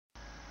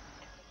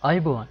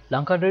අයිබෝන්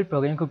ලංකාඩ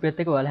ප්‍රෝග්‍රෑමින් කුප්පියත්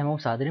එක්ක ඔයාලා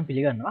හැමෝම සාදරයෙන්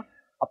පිළිගන්නවා.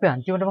 අපි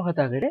අන්තිමටම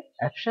කතා කරේ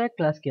ඇබ්ස්ට්‍රැක්ට්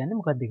ක්ලාස් කියන්නේ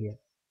මොකක්ද කියලා.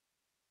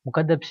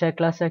 මොකක්ද ඇබ්ස්ට්‍රැක්ට්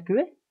ක්ලාස් එකක්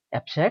කිව්වේ?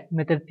 ඇබ්ස්ට්‍රැක්ට්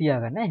මෙතඩ්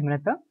තියාගන්න. එහෙම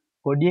නැත්නම්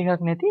පොඩි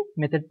එකක් නැති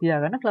මෙතඩ්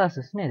තියාගන්න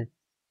ක්ලාසස් නේද?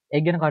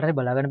 ඒක ගැන කාට හරි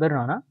බලා ගන්න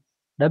බැරුණා නම්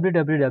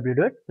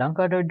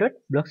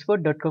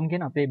www.lankadot.blogspot.com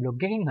කියන අපේ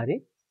බ්ලොග් එකකින් හරි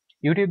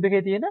YouTube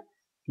එකේ තියෙන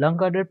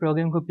ලංකාඩ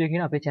ප්‍රෝග්‍රෑමින් කුප්පිය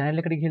කියන අපේ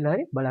channel එකට ගිහිල්ලා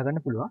හරි බලා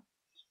ගන්න පුළුවන්.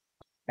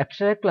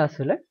 ඇබ්ස්ට්‍රැක්ට් ක්ලාස්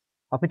වල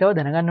අපි තව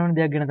දැනගන්න ඕන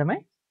දෙයක් ගැන තමයි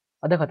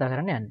අද කතා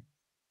කරන්න යන්නේ.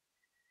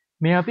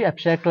 මේ අපි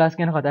ඇබ්ස්ට්‍රැක්ට් ක්ලාස්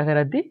ගැන කතා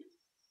කරද්දී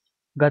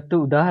ගත්ත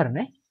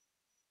උදාහරණේ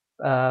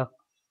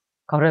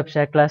කවුරු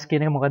ඇබ්ස්ට්‍රැක්ට් ක්ලාස්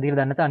කියන එක මොකක්ද කියලා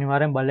දන්නේ නැත්නම්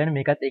අනිවාර්යෙන් බලන්න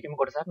මේකත් ඒකෙම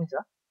කොටසක්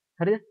නිසා.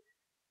 හරිද?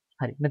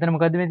 හරි. මෙතන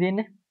මොකද්ද මේ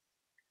තියෙන්නේ?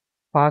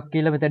 පාක්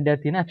කියලා මෙතඩ්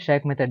එකක් තියෙන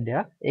ඇබ්ස්ට්‍රැක්ට් මෙතඩ්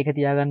එකක්. ඒක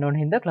තියාගන්න ඕන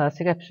හින්දා ක්ලාස්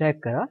එක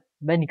ඇබ්ස්ට්‍රැක්ට් කරා.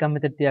 බෑ නිකන්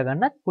මෙතඩ්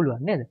තියාගන්නත්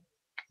පුළුවන් නේද?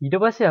 ඊට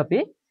පස්සේ අපි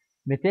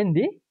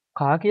මෙතෙන්දී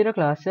කා කියලා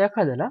ක්ලාස් එකක්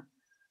හදලා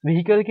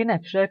vehicle කියන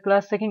ඇබ්ස්ට්‍රැක්ට්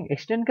ක්ලාස් එකකින්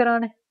එක්ස්ටෙන්ඩ්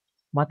කරානේ.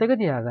 මතක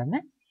තියාගන්න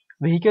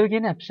vehicle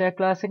කියන ඇබ්ස්ට්‍රැක්ට්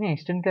ක්ලාස් එකකින්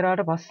එක්ස්ටෙන්ඩ්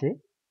කරාට පස්සේ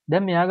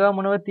දැන් මෙයා ගාව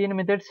මොනවද තියෙන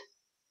මෙතඩ්ස්?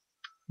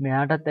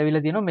 මෙයාටත්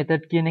ඇවිල්ලා තියෙනවා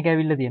මෙතඩ් කියන එක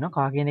ඇවිල්ලා තියෙනවා.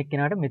 කා කියන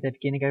එක්කෙනාට මෙතඩ්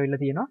කියන එක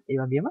ඇවිල්ලා තියෙනවා. ඒ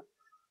වගේම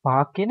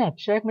පාක් කියන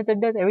ඇබ්ස්ට්‍රැක්ට්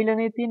මෙතඩ් එකත් ඇවිල්ලා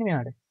නේ තියෙන්නේ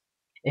මෙයාට.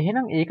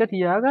 එහෙනම් ඒක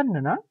තියාගන්න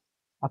නම්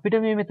අපිට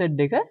මේ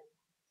මෙතඩ් එක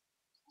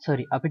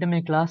අපිට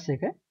මේ ක්ලාස්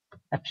එක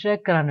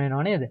ඇබ්ස්ට්‍රැක්ට් කරන්න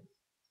වෙනව නේද?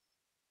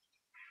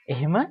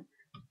 එහෙම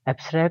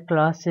ඇබ්ස්ට්‍රැක්ට්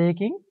ක්ලාස්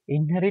එකකින්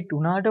ඉන්හෙරිට්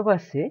වුණාට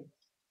පස්සේ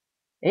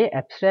ඒ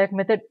ඇබ්ස්ට්‍රැක්ට්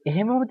මෙතඩ්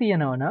එහෙමම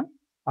තියෙනවා නම්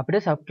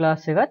අපිට සබ්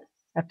ක්ලාස් එකත්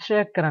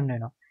ඇබ්ස්ට්‍රැක්ට් කරන්න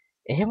වෙනවා.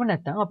 එහෙම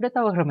නැත්නම් අපිට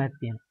තව ක්‍රමයක්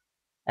තියෙනවා.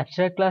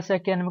 ඇබ්ස්ට්‍රැක්ට් ක්ලාස්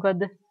එක කියන්නේ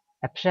මොකද්ද?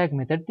 ඇබ්ස්ට්‍රැක්ට්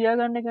මෙතඩ්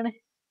තියාගන්න එකනේ.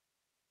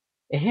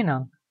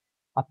 එහෙනම්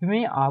අපි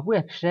මේ ආපු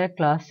ඇබ්ස්ට්‍රැක්ට්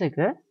ක්ලාස් එක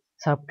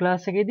සබ්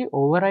ක්ලාස් එකේදී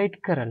ඕවර්රයිඩ්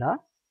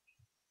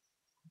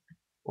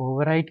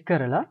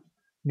කරලා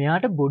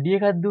මෙයාට බොඩි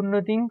එකක්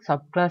දුන්නොතින්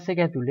සබ් ක්ලාස් එක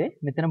ඇතුලේ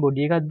මෙතන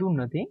බොඩි එකක්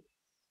දුන්නොතින්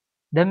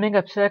දැන් මේක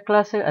ඇබ්ස්ට්‍රැක්ට්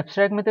ක්ලාස් එක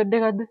ඇබ්ස්ට්‍රැක්ට් මෙතඩ්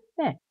එකක්ද?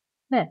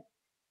 නෑ.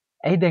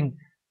 ඇයි දැන්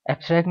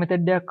ඇබ්ස්ට්‍රැක්ට්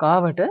මෙතඩ් එකක්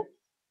ආවට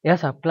එයා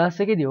සබ් ක්ලාස්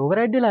එකේදී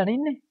ඕවර්රයිඩ් වෙලා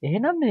ඉන්නේ.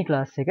 එහෙනම් මේ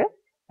ක්ලාස් එක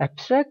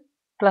ඇබ්ස්ට්‍රැක්ට්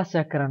ක්ලාස්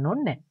එකක් කරන්න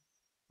ඕනේ නැහැ.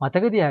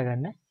 මතක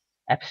තියාගන්න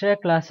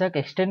ඇබ්ස්ට්‍රැක්ට් ක්ලාස් එකක්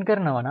එක්ස්ටෙන්ඩ්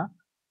කරනවා නම්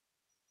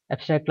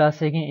ඇබ්ස්ට්‍රැක්ට් ක්ලාස්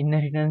එකකින්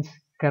ඉන්හෙරිටන්ස්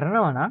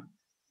කරනවා නම්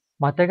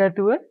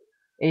මතකතුව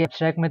ඒ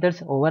ඇබ්ස්ට්‍රැක්ට් මෙතඩ්ස්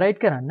ඕවර්රයිඩ්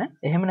කරන්න.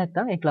 එහෙම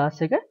නැත්නම් ඒ ක්ලාස්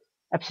එක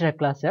ඇබ්ස්ට්‍රැක්ට්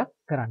ක්ලාස් එකක්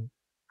කරන්න.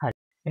 හරි.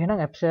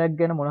 එහෙනම් ඇබ්ස්ට්‍රැක්ට්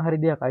ගැන මොන හරි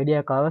දෙයක්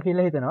අයිඩියා එකක් ආවා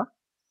කියලා හිතනවා.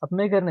 අපි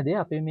මේ කරන දේ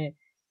අපේ මේ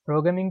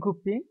ප්‍රෝග්‍රෑමින්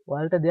කුප්පියෙන්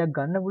ඔයාලට දෙයක්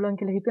ගන්න පුළුවන්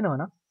කියලා හිතනවා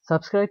නම්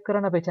subscribe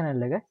කරන්න අපේ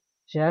channel එක,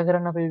 share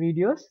කරන්න අපේ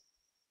videos,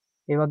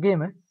 ඒ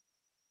වගේම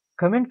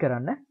comment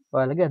කරන්න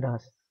ඔයාලගේ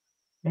අදහස්.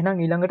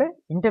 එහෙනම් ඊළඟට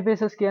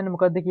interfaces කියන්නේ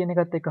මොකක්ද කියන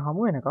එකත් එක්ක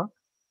හමු වෙනකම්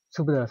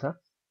සුබ දවසක්.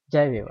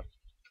 ජය වේවා.